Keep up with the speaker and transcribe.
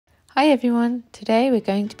Hi everyone, today we're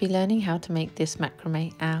going to be learning how to make this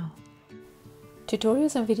macrame owl.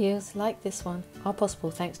 Tutorials and videos like this one are possible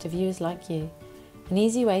thanks to viewers like you. An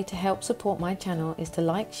easy way to help support my channel is to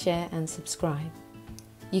like, share and subscribe.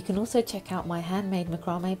 You can also check out my handmade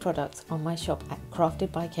macrame products on my shop at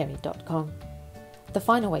craftedbykeri.com. The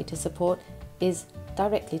final way to support is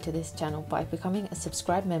directly to this channel by becoming a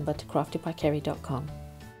subscribed member to craftedbykeri.com.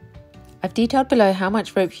 I've detailed below how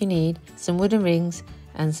much rope you need, some wooden rings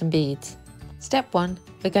and some beads. Step 1.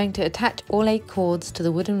 We're going to attach all 8 cords to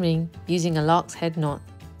the wooden ring using a lark's head knot.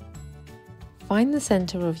 Find the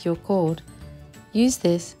center of your cord. Use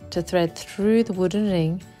this to thread through the wooden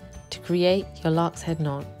ring to create your lark's head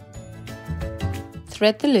knot.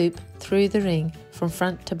 Thread the loop through the ring from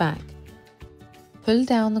front to back. Pull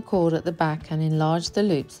down the cord at the back and enlarge the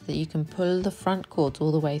loop so that you can pull the front cords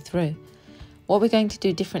all the way through. What we're going to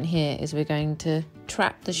do different here is we're going to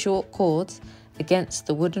trap the short cords against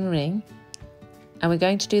the wooden ring, and we're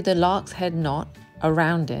going to do the lark's head knot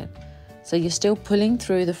around it. So you're still pulling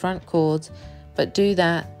through the front cords, but do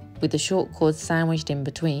that with the short cords sandwiched in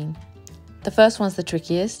between. The first one's the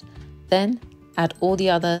trickiest, then add all the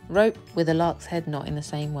other rope with a lark's head knot in the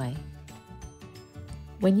same way.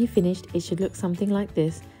 When you've finished, it should look something like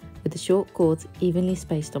this, with the short cords evenly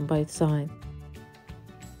spaced on both sides.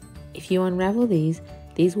 If you unravel these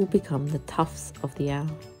will become the tufts of the owl.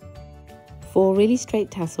 For a really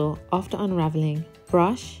straight tassel, after unraveling,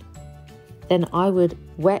 brush, then I would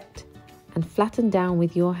wet and flatten down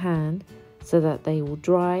with your hand so that they will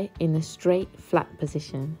dry in a straight, flat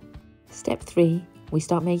position. Step 3, we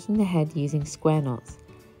start making the head using square knots.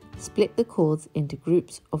 Split the cords into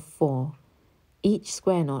groups of 4. Each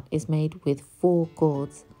square knot is made with 4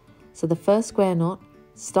 cords. So the first square knot,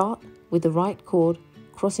 start with the right cord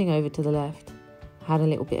crossing over to the left. I had a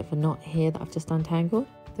little bit of a knot here that I've just untangled.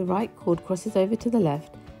 The right cord crosses over to the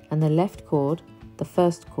left and the left cord, the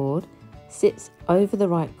first cord, sits over the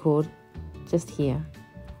right cord just here.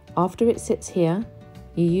 After it sits here,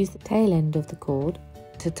 you use the tail end of the cord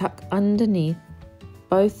to tuck underneath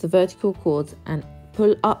both the vertical cords and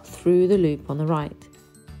pull up through the loop on the right.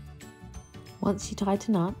 Once you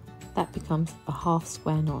tighten up, that becomes a half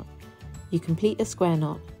square knot. You complete a square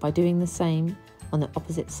knot by doing the same on the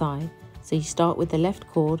opposite side. So you start with the left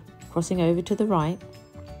cord crossing over to the right,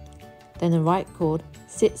 then the right cord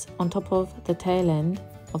sits on top of the tail end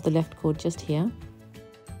of the left cord just here.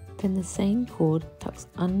 Then the same cord tucks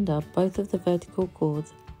under both of the vertical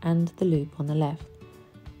cords and the loop on the left.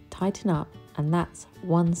 Tighten up and that's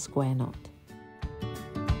 1 square knot.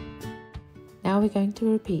 Now we're going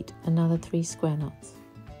to repeat another 3 square knots.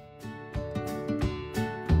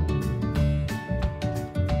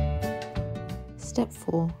 Step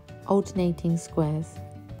 4. Alternating squares.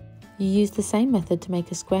 You use the same method to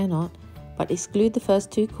make a square knot, but exclude the first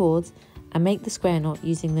 2 cords and make the square knot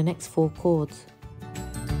using the next 4 cords.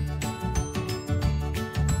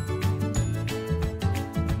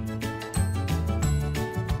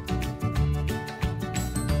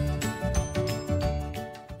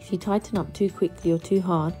 If you tighten up too quickly or too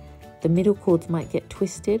hard, the middle cords might get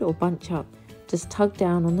twisted or bunch up. Just tug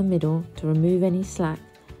down on the middle to remove any slack,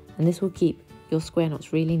 and this will keep your square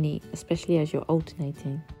knots really neat, especially as you're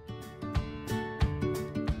alternating.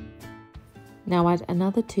 Now add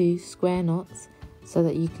another 2 square knots so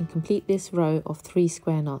that you can complete this row of 3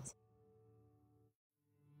 square knots.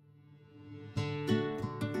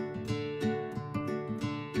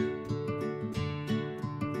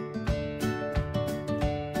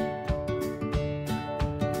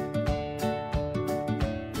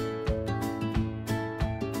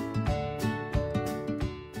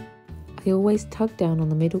 I always tug down on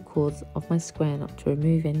the middle cords of my square knot to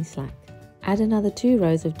remove any slack. Add another 2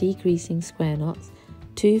 rows of decreasing square knots,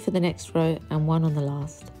 2 for the next row and 1 on the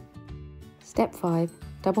last. Step 5.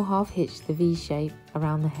 Double half hitch the V shape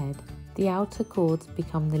around the head. The outer cords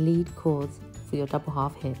become the lead cords for your double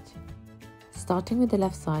half hitch. Starting with the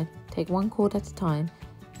left side, take 1 cord at a time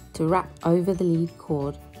to wrap over the lead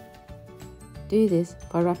cord. Do this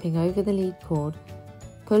by wrapping over the lead cord,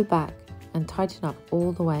 pull back and tighten up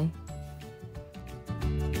all the way.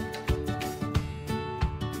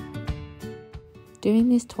 Doing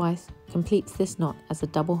this twice completes this knot as a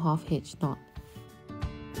double half hitch knot.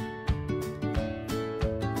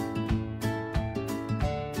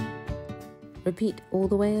 Repeat all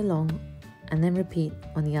the way along and then repeat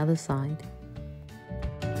on the other side.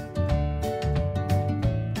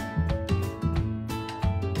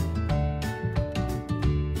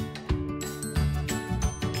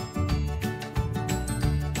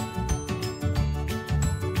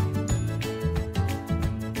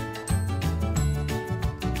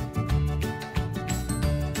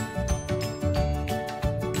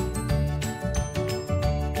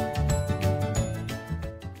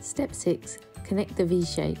 Step 6. Connect the V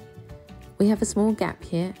shape. We have a small gap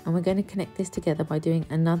here and we're going to connect this together by doing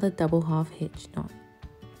another double half hitch knot.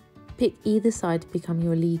 Pick either side to become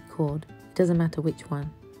your lead cord, it doesn't matter which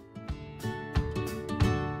one.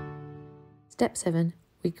 Step 7.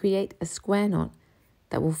 We create a square knot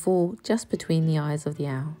that will fall just between the eyes of the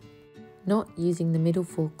owl, not using the middle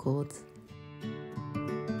 4 cords.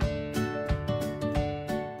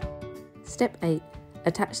 Step 8.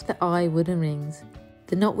 Attach the eye wooden rings.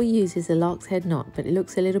 The knot we use is a lark's head knot, but it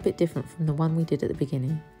looks a little bit different from the one we did at the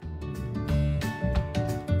beginning.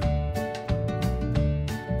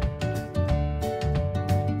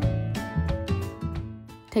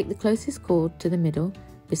 Take the closest cord to the middle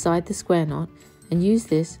beside the square knot and use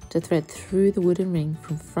this to thread through the wooden ring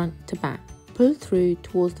from front to back. Pull through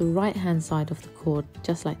towards the right hand side of the cord,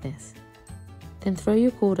 just like this. Then throw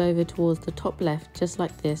your cord over towards the top left, just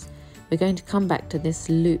like this. We're going to come back to this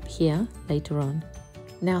loop here later on.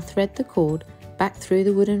 Now thread the cord back through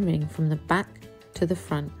the wooden ring from the back to the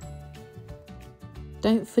front.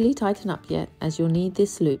 Don't fully tighten up yet, as you'll need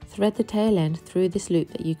this loop. Thread the tail end through this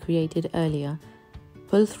loop that you created earlier.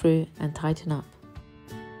 Pull through and tighten up.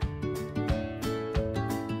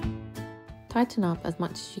 Tighten up as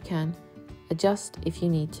much as you can. Adjust if you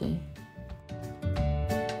need to.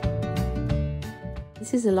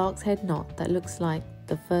 This is a lark's head knot that looks like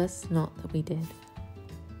the first knot that we did.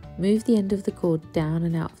 Move the end of the cord down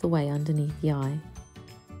and out of the way underneath the eye.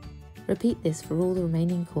 Repeat this for all the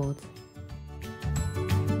remaining cords.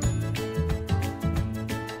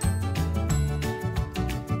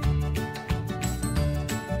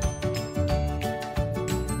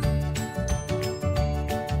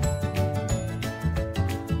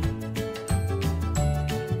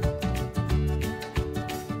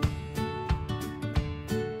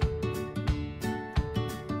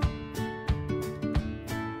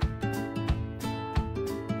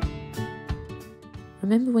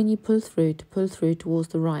 Remember when you pull through to pull through towards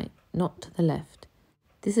the right, not to the left.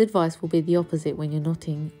 This advice will be the opposite when you're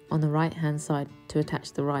knotting on the right hand side to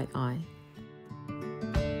attach the right eye.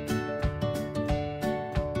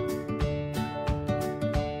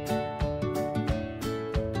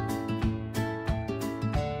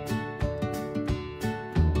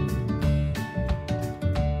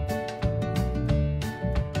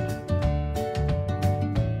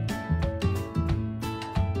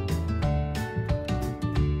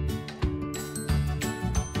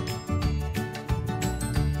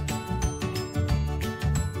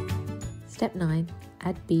 Step 9.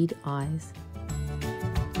 Add bead eyes.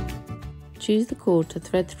 Choose the cord to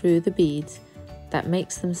thread through the beads that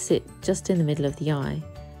makes them sit just in the middle of the eye.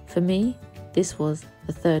 For me, this was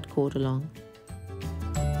the 3rd cord along.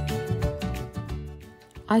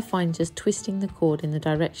 I find just twisting the cord in the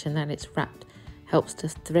direction that it's wrapped helps to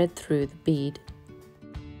thread through the bead.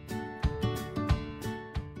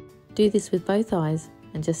 Do this with both eyes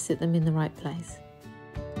and just sit them in the right place.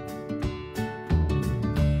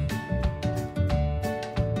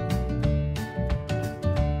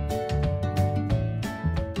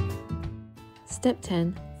 Step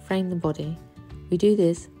 10. Frame the body. We do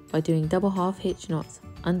this by doing double half hitch knots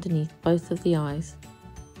underneath both of the eyes.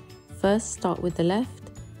 First start with the left,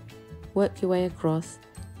 work your way across,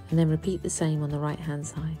 and then repeat the same on the right hand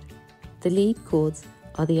side. The lead cords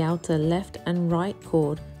are the outer left and right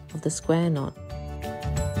cord of the square knot.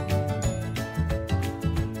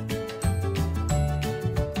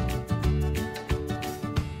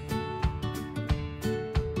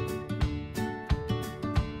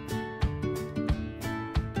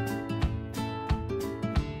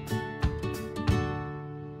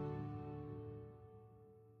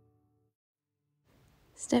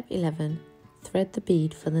 Step 11. Thread the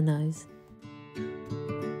bead for the nose.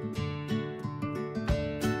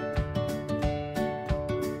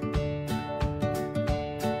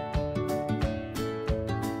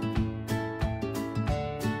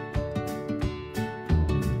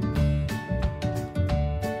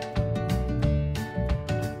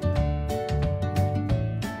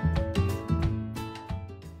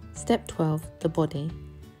 Step 12. The body.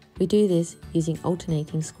 We do this using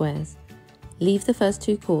alternating squares. Leave the first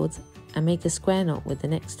 2 cords and make a square knot with the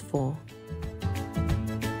next 4.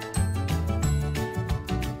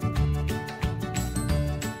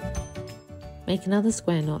 Make another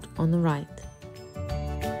square knot on the right.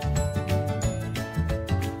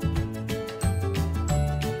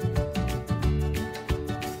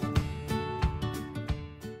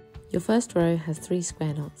 Your first row has 3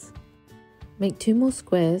 square knots. Make 2 more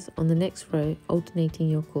squares on the next row,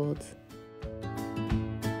 alternating your cords.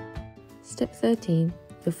 Step 13.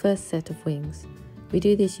 Your first set of wings. We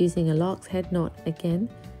do this using a lark's head knot again,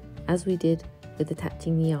 as we did with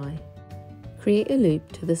attaching the eye. Create a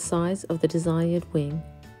loop to the size of the desired wing.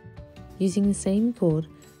 Using the same cord,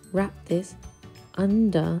 wrap this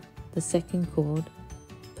under the second cord,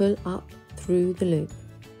 pull up through the loop.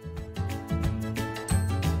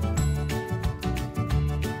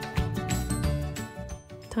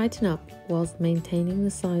 Tighten up whilst maintaining the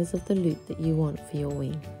size of the loop that you want for your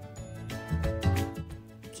wing.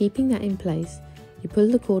 Keeping that in place, you pull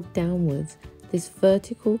the cord downwards. This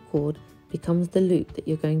vertical cord becomes the loop that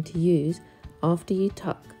you're going to use after you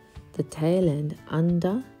tuck the tail end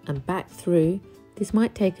under and back through. This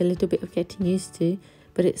might take a little bit of getting used to,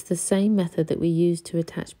 but it's the same method that we use to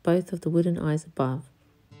attach both of the wooden eyes above.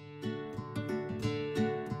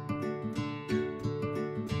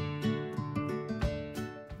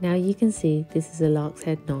 Now you can see this is a lark's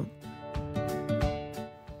head knot.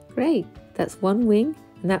 Great, that's one wing,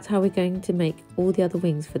 and that's how we're going to make all the other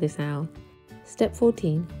wings for this owl. Step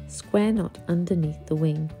 14, square knot underneath the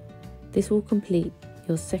wing. This will complete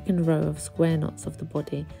your second row of square knots of the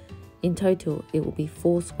body. In total, it will be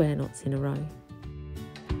 4 square knots in a row.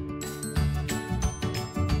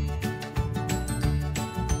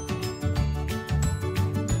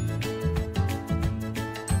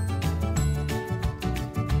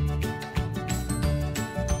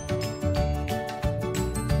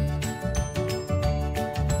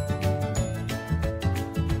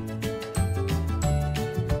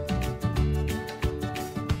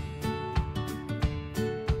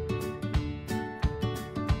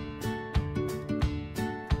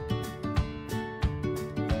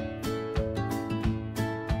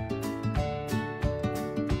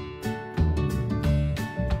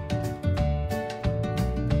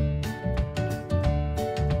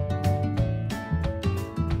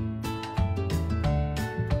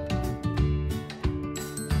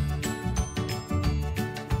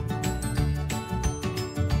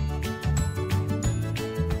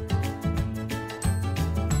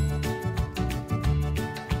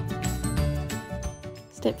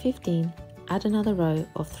 Step 15, add another row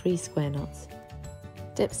of 3 square knots.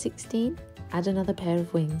 Step 16, add another pair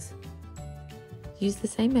of wings. Use the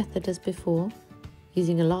same method as before,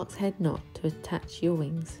 using a lark's head knot to attach your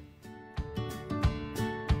wings.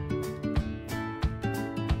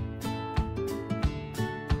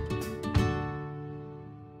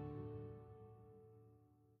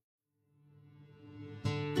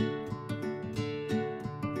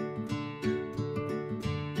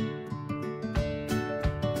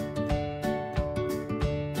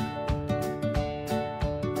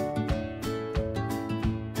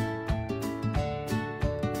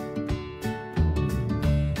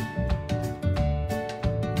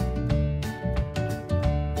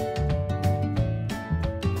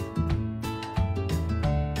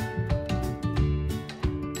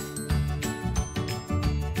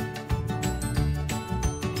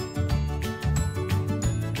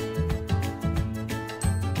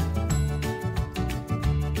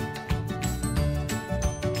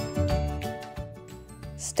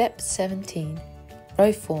 Step 17,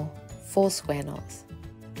 row 4, 4 square knots.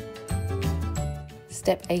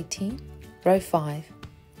 Step 18, row 5,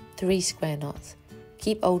 3 square knots.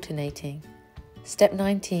 Keep alternating. Step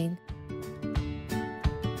 19.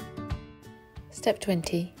 Step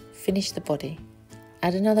 20, finish the body.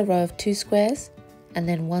 Add another row of 2 squares and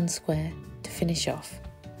then 1 square to finish off.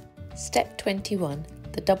 Step 21,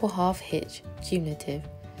 the double half hitch cumulative.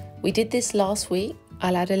 We did this last week.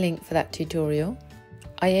 I'll add a link for that tutorial.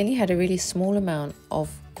 I only had a really small amount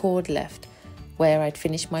of cord left where I'd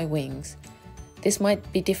finished my wings. This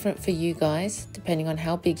might be different for you guys depending on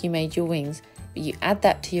how big you made your wings, but you add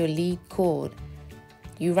that to your lead cord.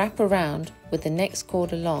 You wrap around with the next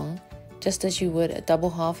cord along just as you would a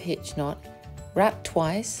double half hitch knot. Wrap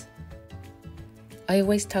twice. I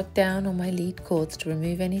always tug down on my lead cords to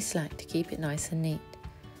remove any slack to keep it nice and neat.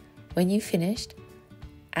 When you've finished,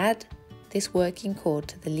 add this working cord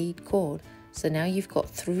to the lead cord. So now you've got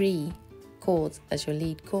 3 cords as your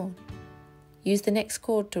lead cord. Use the next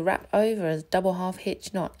cord to wrap over a double half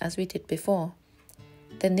hitch knot as we did before.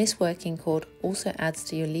 Then this working cord also adds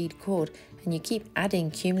to your lead cord, and you keep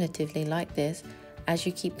adding cumulatively like this as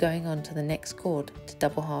you keep going on to the next cord to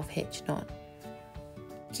double half hitch knot.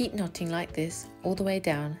 Keep knotting like this all the way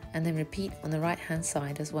down and then repeat on the right hand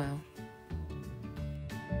side as well.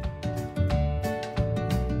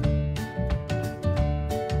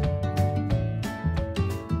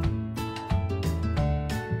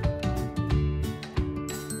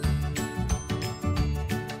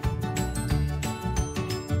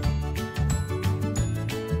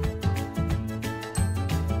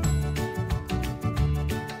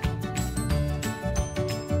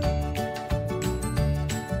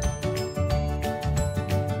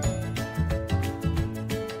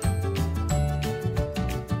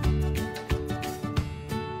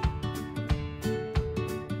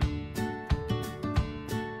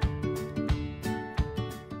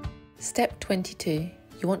 Step 22.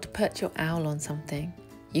 You want to perch your owl on something.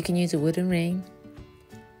 You can use a wooden ring,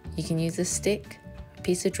 you can use a stick, a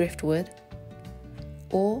piece of driftwood,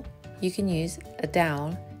 or you can use a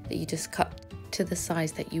dowl that you just cut to the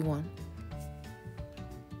size that you want.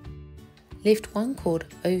 Lift one cord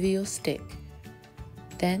over your stick,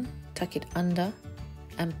 then tuck it under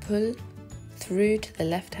and pull through to the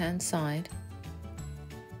left hand side.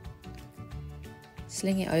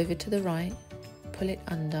 Sling it over to the right, pull it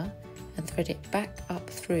under and thread it back up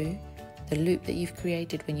through the loop that you've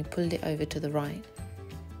created when you pulled it over to the right.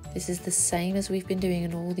 This is the same as we've been doing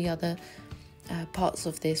in all the other parts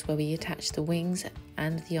of this where we attach the wings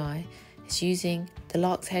and the eye. It's using the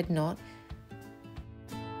lark's head knot.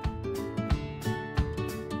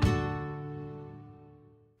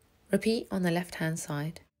 Repeat on the left hand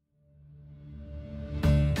side.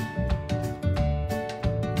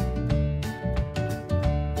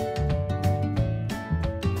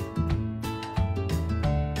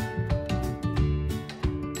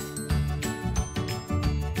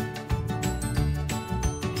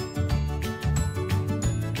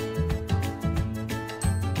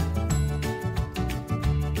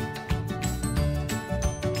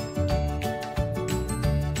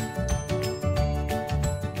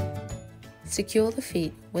 Secure the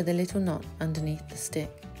feet with a little knot underneath the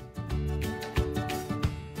stick.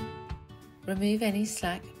 Remove any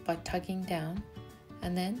slack by tugging down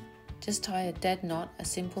and then just tie a dead knot, a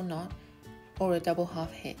simple knot, or a double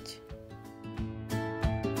half hitch.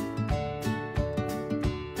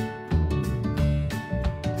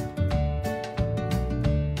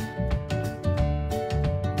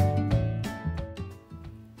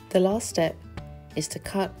 The last step is to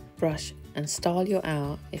cut, brush and style your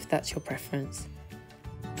owl if that's your preference.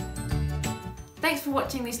 Thanks for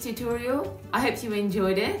watching this tutorial. I hope you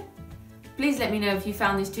enjoyed it. Please let me know if you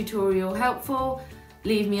found this tutorial helpful.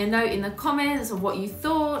 Leave me a note in the comments of what you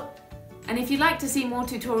thought. And if you'd like to see more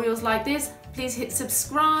tutorials like this, please hit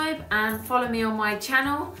subscribe and follow me on my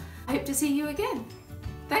channel. I hope to see you again.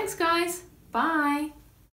 Thanks guys. Bye.